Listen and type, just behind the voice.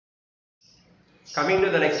Coming to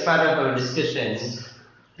the next part of our discussion,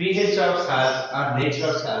 pH of salt or nature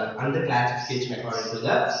of salt and the classification according to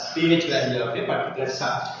the pH value of a particular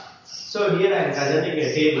salt. So here I am presenting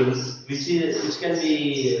a table which can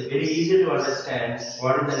be very easy to understand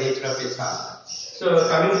what is the nature of a salt. So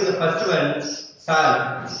coming to the first one,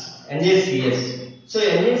 salt, NaCl. So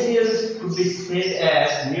NaCl could be said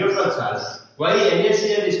as neutral salt. Why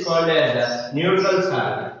NaCl is called as a neutral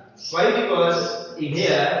salt? Why? Because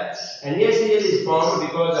here NaCl is formed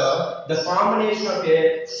because of the combination of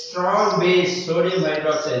a strong base sodium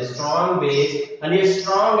hydroxide, strong base, and a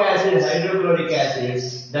strong acid hydrochloric acid.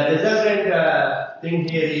 The resultant thing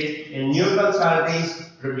here is a neutral salt is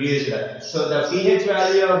produced. So the pH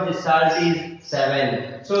value of the salt is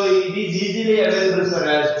 7. So it is easily available for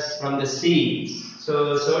us from the sea.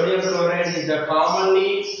 So sodium chloride is a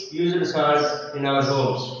commonly used salt in our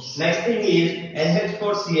homes. Next thing is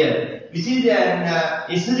NH4Cl, which is an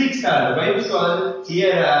acidic salt. Why? Because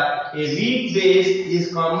here a weak base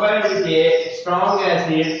is combined with a strong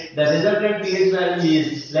acid. The resultant pH value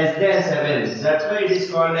is less than 7. That's why it is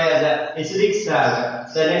called as acidic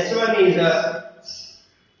salt. The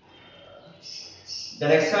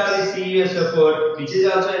next one is CuSO4, which is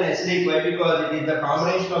also an acidic. Why? Because it is the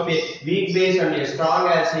combination of a weak base and a strong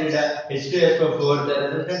acid H2SO4. The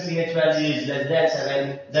resultant pH value is less than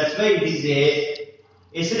 7. That's why it is a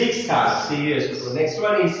acidic salt, CuSO4. Next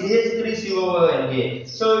one is CH3COONA.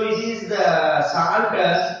 So it is the salt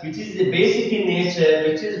which is the basic in nature,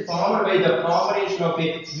 which is formed by the combination of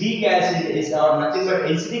a weak acid or nothing but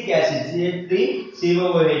acidic acid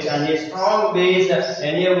CH3COOH and a strong base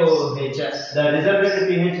NaOH. The resultant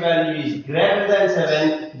pH value is greater than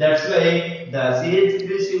 7. That's why the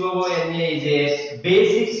CH3COONA is a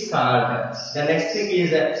basic salt. The next thing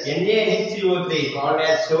is NaHCO3, called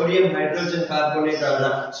as sodium hydrogen carbonate or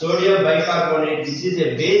sodium bicarbonate, which is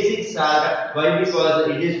a basic salt. Why? Because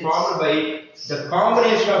it is formed by the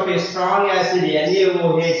combination of a strong acid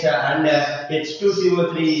NaOH and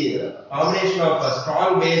H2CO3, combination of a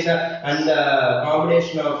strong base and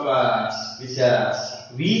combination of with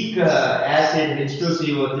weak acid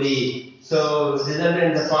H2CO3. So resultant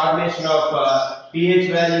in the formation of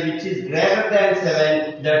pH value which is greater than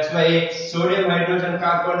 7. That's why sodium hydrogen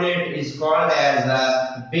carbonate is called as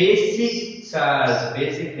a basic salt.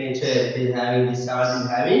 Basic nature, it is having this salt is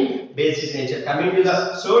having basic nature. Coming to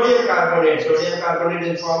the sodium carbonate. Sodium carbonate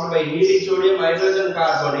is formed by heating sodium hydrogen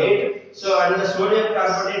carbonate. So and the sodium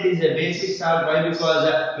carbonate is a basic salt. Why? Because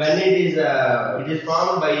when it is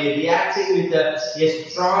formed by reacting with a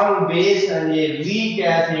strong base and a weak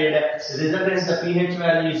acid, resultant the pH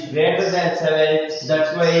value is greater than 7.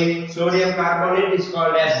 That's why sodium carbonate is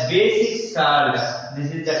called as basic salt.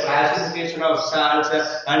 This is the classification of salts.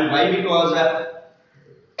 And why? Because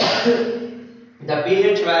the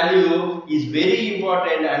pH value is very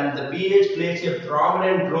important and the pH plays a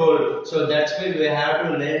prominent role. So that's why we have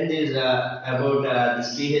to learn this about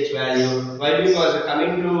this pH value. Why? Because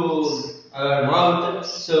coming to our mouth,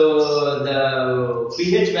 so the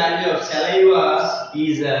pH value of saliva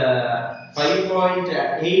is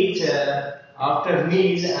 5.8 after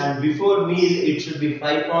meal, and before meal it should be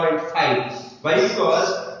 5.5. Why? Because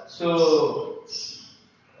so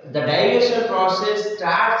the digestion process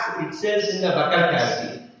starts itself in the buccal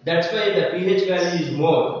cavity. That's why the pH value is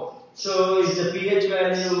more. So if the pH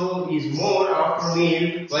value is more after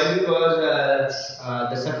meal, why? Because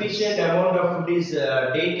the sufficient amount of food is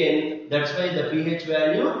taken. That's why the pH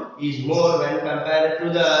value is more when compared to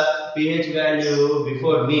the pH value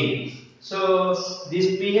before meal. So this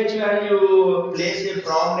pH value plays a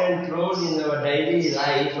prominent role in our daily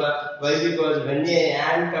life. Why? Because when an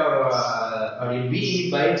ant or a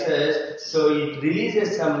bee bites us, so it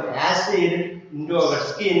releases some acid into our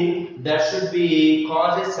skin that should be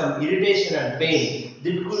causes some irritation and pain.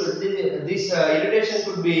 This irritation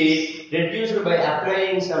could be reduced by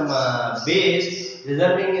applying some base,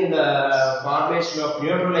 resulting in the formation of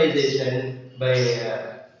neutralization. By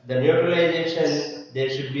the neutralization, there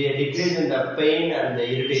should be a decrease in the pain and the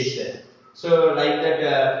irritation. So like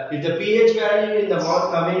that, if the pH value in the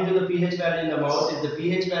mouth, coming to the pH value in the mouth, if the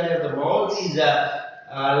pH value of the mouth is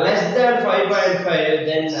less than 5.5,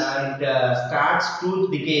 then it starts tooth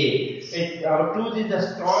decay. Our tooth is the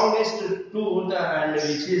strongest tooth and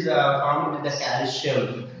which is formed with the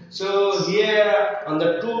calcium. So here on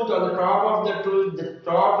the tooth, on the top of the tooth, the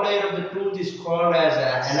top layer of the tooth is called as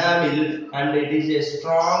enamel, and it is a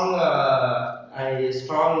strong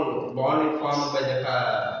bond formed by the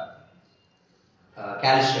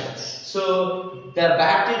calcium. So the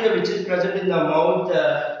bacteria which is present in the mouth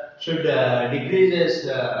should decreases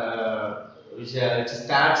which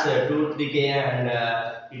starts tooth decay, and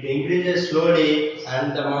it increases slowly,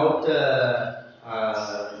 and the mouth,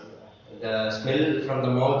 the smell from the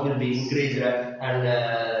mouth will be increased, and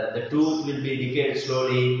the tooth will be decayed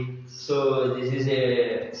slowly. So this is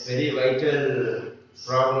a very vital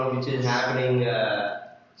problem which is happening.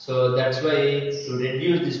 So that's why, to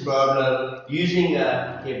reduce this problem, using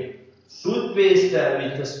a toothpaste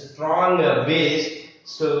with a strong base.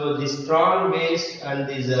 So this strong base and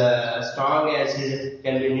this strong acid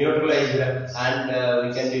can be neutralized, and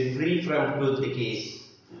we can be free from tooth decay.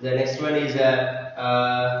 The next one is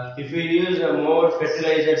if we use more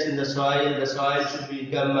fertilizers in the soil should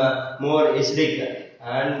become more acidic,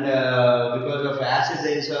 and because of acid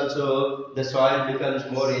rains also, the soil becomes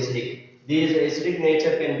more acidic. This acidic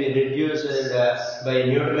nature can be reduced by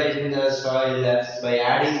neutralizing the soil, by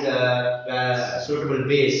adding the suitable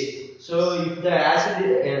base. So if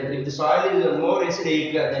if the soil is more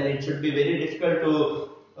acidic, then it should be very difficult to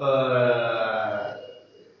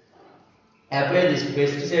apply these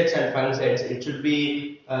pesticides and fungicides. It should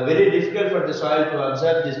be very difficult for the soil to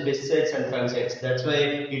absorb these pesticides and fungicides. That's why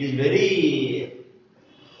it is very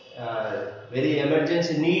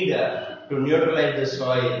emergency need to neutralize the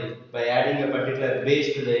soil by adding a particular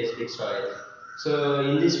base to the acidic soil. So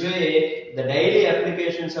in this way, the daily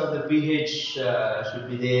applications of the pH should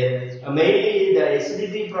be there. Mainly the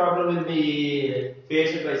acidity problem will be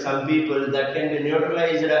faced by some people, that can be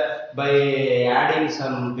neutralized by adding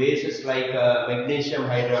some bases like magnesium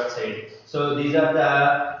hydroxide. So these are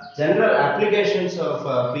the general applications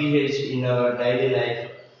of pH in our daily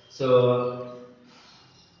life. So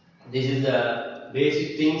this is the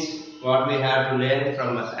basic things what we have to learn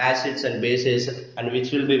from acids and bases, and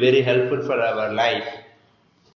which will be very helpful for our life.